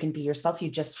feel like you can be yourself. You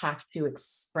just have to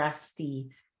express the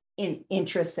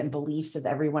interests and beliefs of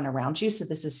everyone around you. So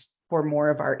this is for more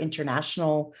of our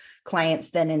international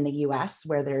clients than in the US,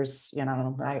 where there's,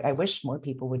 I wish more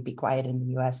people would be quiet in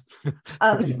the US.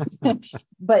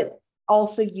 But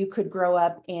also you could grow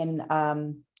up in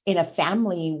a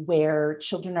family where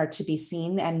children are to be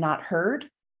seen and not heard.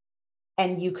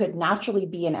 And you could naturally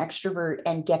be an extrovert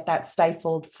and get that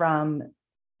stifled from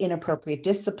inappropriate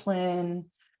discipline,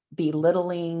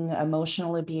 belittling,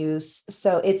 emotional abuse.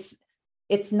 So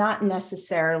it's not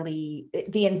necessarily,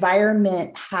 the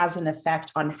environment has an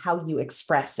effect on how you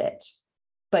express it,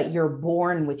 but you're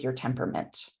born with your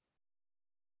temperament.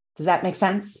 Does that make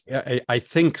sense? Yeah, I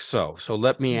think so. So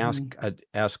let me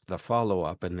ask the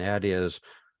follow-up, and that is,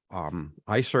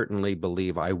 I certainly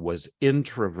believe I was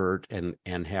introvert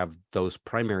and have those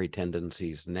primary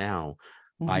tendencies now.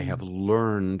 I have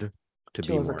learned to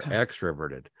be more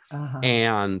extroverted.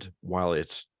 And while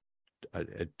it's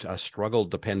a struggle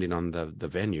depending on the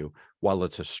venue, while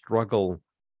it's a struggle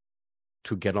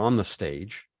to get on the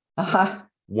stage,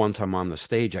 once I'm on the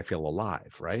stage, I feel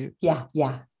alive, right? Yeah.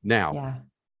 Now,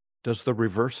 does the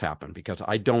reverse happen? Because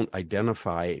I don't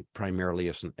identify primarily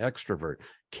as an extrovert.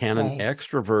 Can an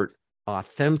extrovert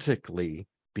authentically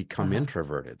become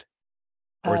introverted?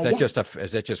 Or is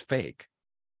that just fake?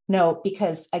 No,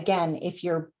 because again, if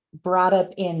you're brought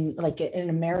up in like an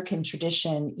American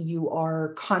tradition, you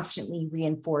are constantly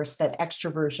reinforced that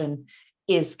extroversion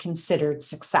is considered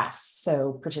success.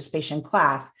 So participation in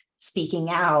class, speaking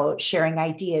out, sharing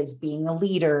ideas, being a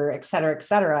leader, et cetera, et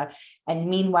cetera. And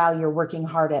meanwhile, you're working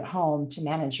hard at home to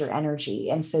manage your energy.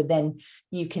 And so then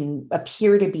you can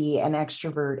appear to be an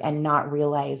extrovert and not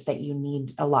realize that you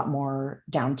need a lot more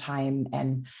downtime,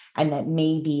 and that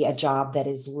maybe a job that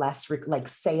is less like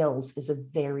sales is a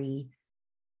very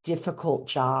difficult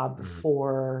job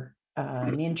for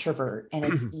an introvert, and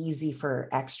it's easy for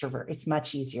extrovert. It's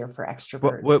much easier for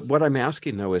extroverts. What I'm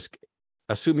asking though is,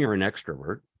 assume you're an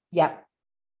extrovert. Yep.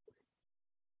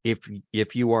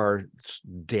 If you are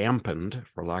dampened,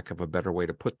 for lack of a better way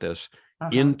to put this,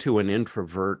 into an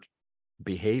introvert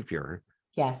behavior,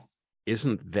 yes,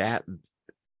 isn't that?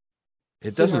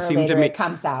 It Sooner doesn't or seem later to me. it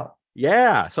comes out.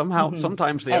 Yeah, somehow,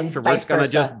 sometimes the extrovert's going to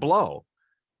just blow.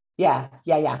 Yeah.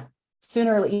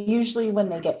 Usually when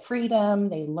they get freedom,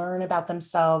 they learn about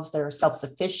themselves, they're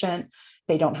self-sufficient.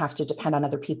 They don't have to depend on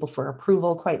other people for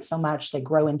approval quite so much. They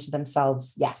grow into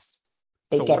themselves. Yes.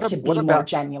 They get to be more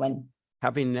genuine.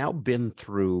 Having now been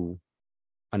through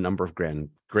a number of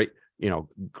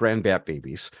grandbat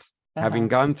babies, having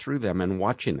gone through them and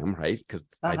watching them, right? Because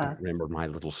I don't remember my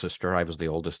little sister. I was the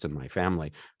oldest in my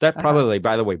family. That probably,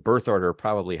 by the way, birth order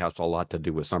probably has a lot to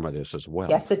do with some of this as well.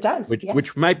 Yes, it does.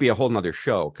 Which might be a whole nother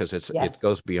show, because it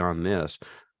goes beyond this.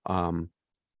 I've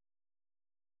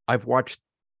watched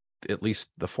at least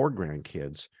the 4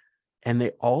 grandkids, and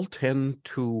they all tend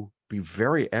to be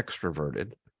very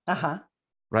extroverted,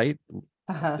 right?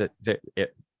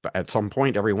 At some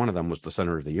point, every one of them was the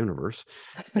center of the universe,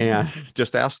 and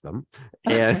just ask them.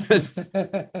 And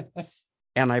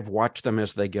and I've watched them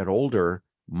as they get older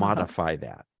modify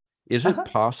that. Is it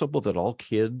possible that all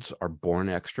kids are born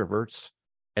extroverts,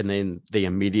 and then they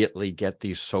immediately get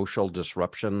these social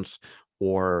disruptions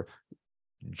or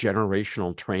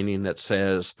generational training that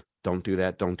says, don't do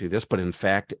that, don't do this, but in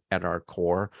fact, at our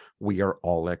core, we are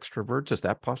all extroverts? Is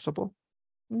that possible?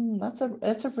 That's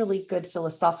a really good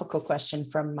philosophical question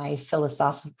from my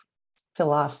philosophy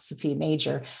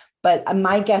major. But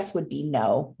my guess would be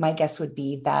no. My guess would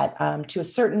be that to a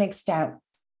certain extent,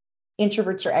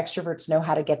 introverts or extroverts know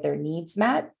how to get their needs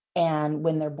met. And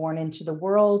when they're born into the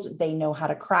world, they know how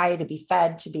to cry, to be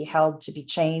fed, to be held, to be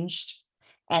changed.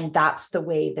 And that's the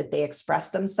way that they express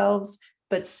themselves.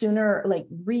 But sooner, like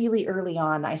really early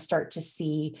on, I start to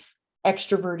see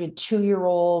extroverted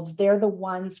 2-year-olds. They're the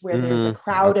ones where there's a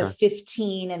crowd of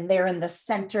 15 and they're in the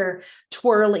center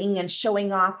twirling and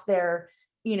showing off their,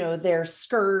 their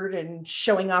skirt and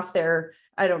showing off their,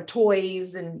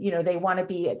 toys. And, they want to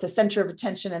be at the center of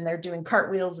attention, and they're doing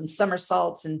cartwheels and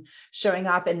somersaults and showing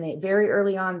off. And very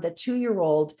early on, the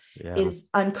 2-year-old is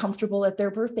uncomfortable at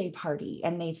their birthday party,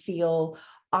 and they feel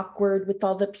awkward with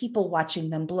all the people watching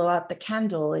them blow out the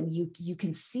candle. And you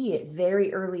can see it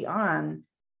very early on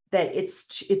that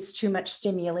it's too much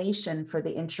stimulation for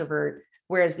the introvert,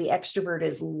 whereas the extrovert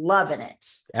is loving it.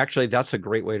 Actually, that's a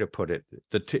great way to put it.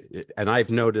 And I've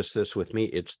noticed this with me,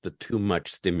 it's the too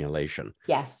much stimulation.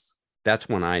 Yes. That's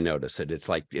when I notice it. It's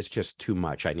like, it's just too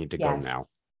much. I need to go now.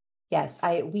 Yes.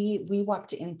 We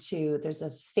walked into, there's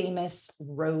a famous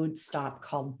road stop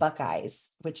called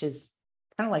Buckeyes, which is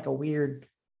kind of like a weird,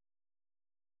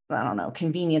 I don't know,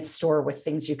 convenience store with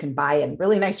things you can buy and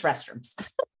really nice restrooms.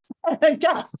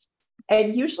 Yes.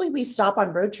 And usually we stop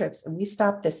on road trips, and we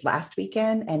stopped this last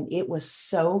weekend, and it was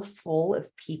so full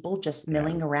of people just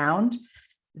milling around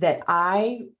that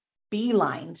I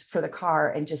beelined for the car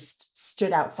and just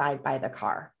stood outside by the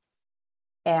car.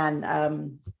 And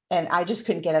I just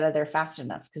couldn't get out of there fast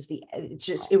enough because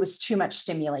it was too much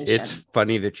stimulation. It's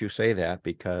funny that you say that,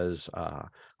 because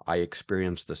I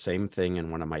experienced the same thing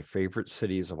in one of my favorite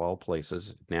cities of all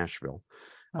places, Nashville.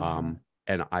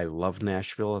 And I love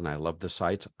Nashville and I love the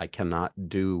sights. I cannot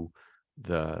do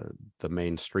the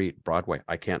main street, Broadway.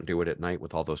 I can't do it at night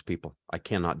with all those people. I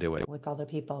cannot do it. With all the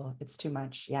people, it's too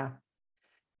much. Yeah.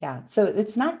 Yeah. So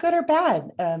it's not good or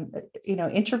bad.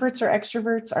 Introverts or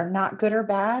extroverts are not good or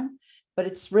bad, but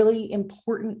it's really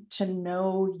important to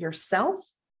know yourself,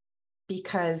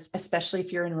 because especially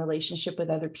if you're in a relationship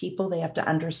with other people, they have to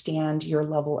understand your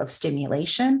level of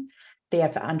stimulation. They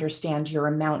have to understand your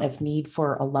amount of need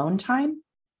for alone time.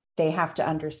 They have to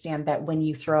understand that when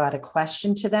you throw out a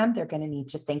question to them, they're going to need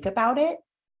to think about it.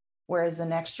 Whereas an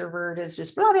extrovert is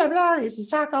just blah, blah, blah. They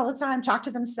just talk all the time, talk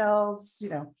to themselves,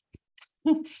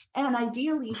 And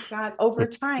ideally, Scott, over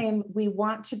time, we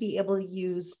want to be able to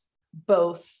use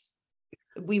both.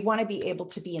 We want to be able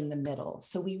to be in the middle.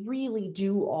 So we really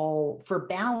do all, for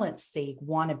balance sake,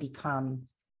 want to become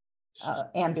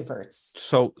ambiverts.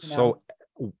 So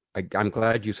I'm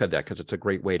glad you said that, because it's a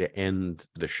great way to end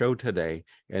the show today.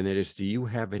 And it is, do you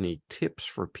have any tips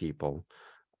for people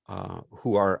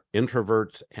who are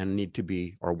introverts and need to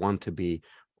be, or want to be,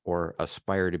 or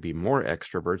aspire to be more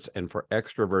extroverts, and for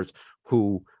extroverts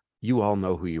who, you all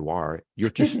know who you are, you're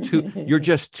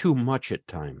just too much at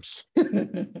times.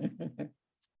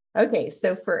 Okay.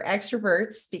 So for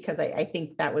extroverts, because I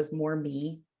think that was more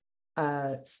me,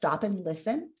 stop and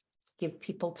listen. Give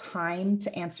people time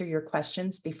to answer your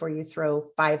questions before you throw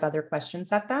 5 other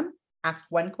questions at them. Ask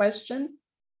one question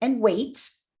and wait.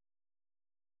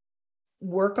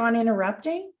 Work on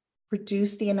interrupting.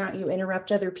 Reduce the amount you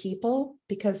interrupt other people,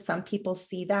 because some people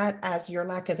see that as your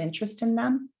lack of interest in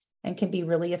them and can be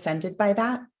really offended by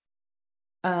that.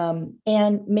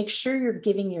 And make sure you're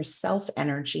giving yourself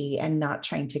energy and not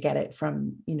trying to get it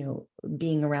from,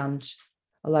 being around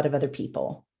a lot of other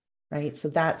people. Right. So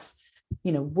that's,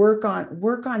 work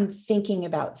on thinking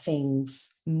about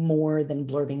things more than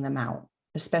blurting them out,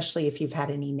 especially if you've had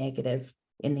any negative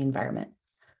in the environment.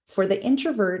 For the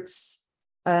introverts,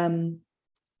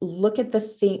 look at the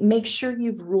thing, make sure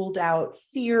you've ruled out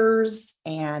fears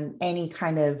and any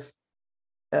kind of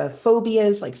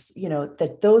phobias, like,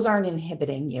 that those aren't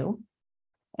inhibiting you.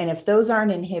 And if those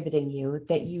aren't inhibiting you,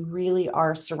 that you really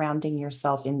are surrounding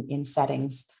yourself in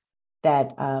settings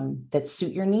that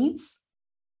suit your needs.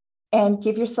 And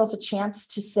give yourself a chance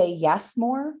to say yes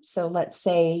more. So let's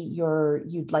say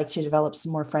you'd like to develop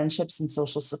some more friendships and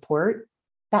social support.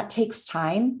 That takes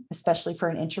time, especially for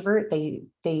an introvert.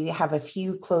 They have a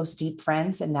few close, deep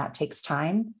friends, and that takes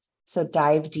time. So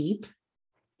dive deep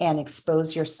and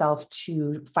expose yourself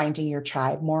to finding your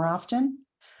tribe more often.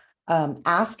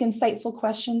 Ask insightful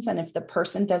questions. And if the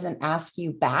person doesn't ask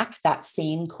you back that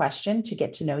same question to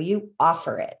get to know you,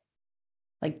 offer it.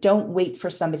 Like, don't wait for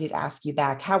somebody to ask you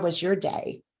back, how was your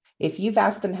day? If you've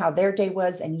asked them how their day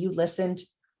was and you listened,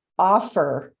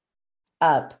 offer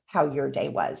up how your day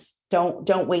was.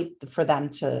 Don't wait for them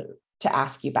to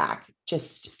ask you back.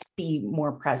 Just be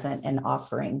more present and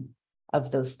offering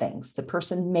of those things. The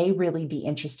person may really be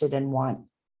interested and want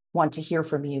want to hear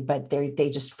from you, but they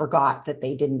just forgot that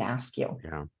they didn't ask you.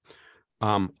 Yeah.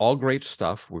 All great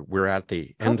stuff. We're at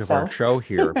the end of so. our show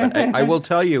here, but I will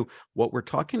tell you what we're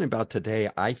talking about today,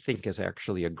 I think is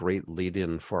actually a great lead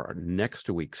in for our next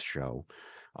week's show.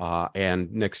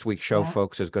 And next week's show,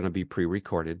 folks, is going to be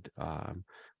pre-recorded.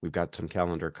 We've got some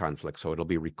calendar conflicts, so it'll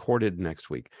be recorded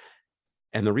next week.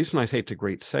 And the reason I say it's a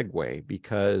great segue,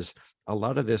 because a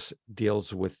lot of this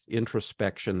deals with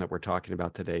introspection that we're talking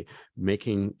about today,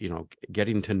 making,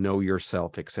 getting to know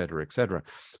yourself, et cetera, et cetera.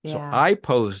 Yeah. So I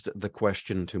posed the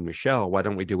question to Michelle, why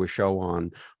don't we do a show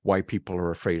on why people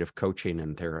are afraid of coaching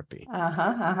and therapy?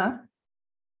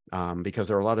 Because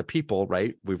there are a lot of people,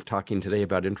 right? We're talking today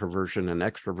about introversion and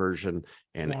extroversion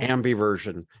and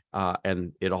ambiversion.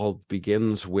 And it all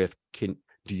begins with, do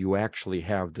you actually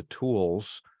have the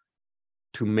tools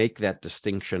to make that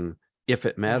distinction if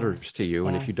it matters to you?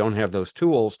 And if you don't have those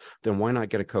tools, then why not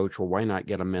get a coach, or why not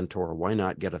get a mentor, or why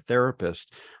not get a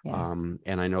therapist? And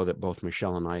I know that both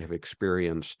Michelle and I have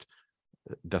experienced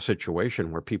the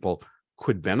situation where people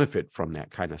could benefit from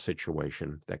that kind of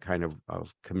situation, that kind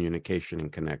of communication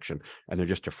and connection, and they're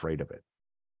just afraid of it.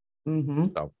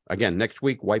 So again, next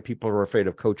week, why people are afraid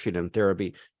of coaching and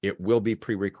therapy. It will be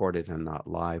pre-recorded and not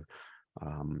live.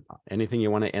 Anything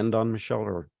you want to end on, Michelle,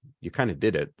 or you kind of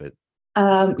did it, but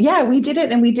we did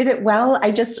it, and we did it well.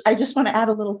 I just want to add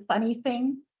a little funny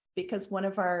thing, because one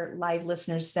of our live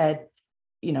listeners said,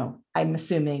 I'm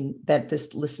assuming that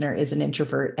this listener is an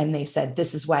introvert, and they said,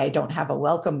 this is why I don't have a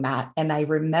welcome mat. And I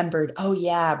remembered, oh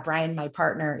yeah, Brian, my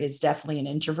partner, is definitely an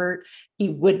introvert. He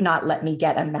would not let me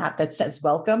get a mat that says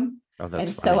welcome. And funny.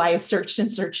 So I searched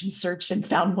and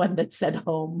found one that said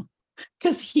home,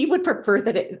 because he would prefer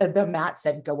that the mat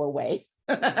said go away.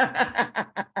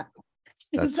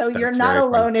 So you're not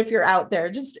alone if you're out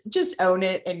there. Just own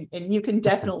it, and you can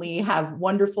definitely have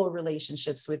wonderful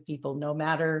relationships with people, no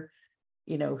matter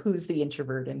who's the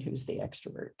introvert and who's the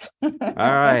extrovert. All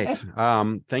right.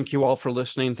 Thank you all for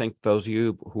listening. Thank those of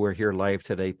you who are here live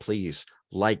today. Please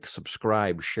like,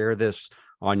 subscribe, share this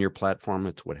on your platform.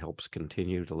 It's what helps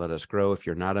continue to let us grow. If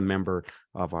you're not a member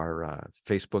of our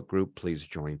Facebook group, please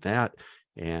join that.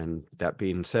 And that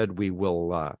being said, we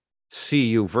will see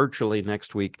you virtually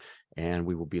next week, and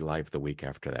we will be live the week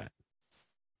after that.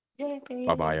 Yay.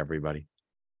 Bye-bye, everybody.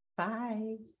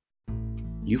 Bye.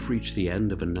 You've reached the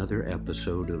end of another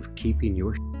episode of Keeping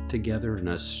Your Together in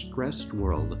a Stressed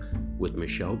World with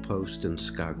Michelle Post and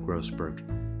Scott Grossberg.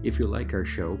 If you like our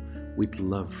show, we'd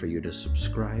love for you to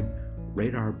subscribe,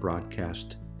 rate our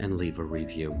broadcast, and leave a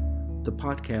review. The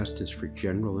podcast is for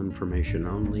general information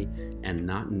only and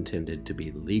not intended to be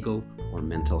legal or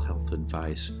mental health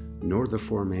advice, nor the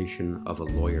formation of a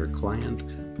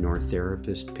lawyer-client nor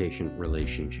therapist-patient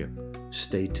relationship.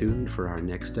 Stay tuned for our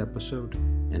next episode,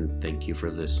 and thank you for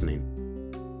listening.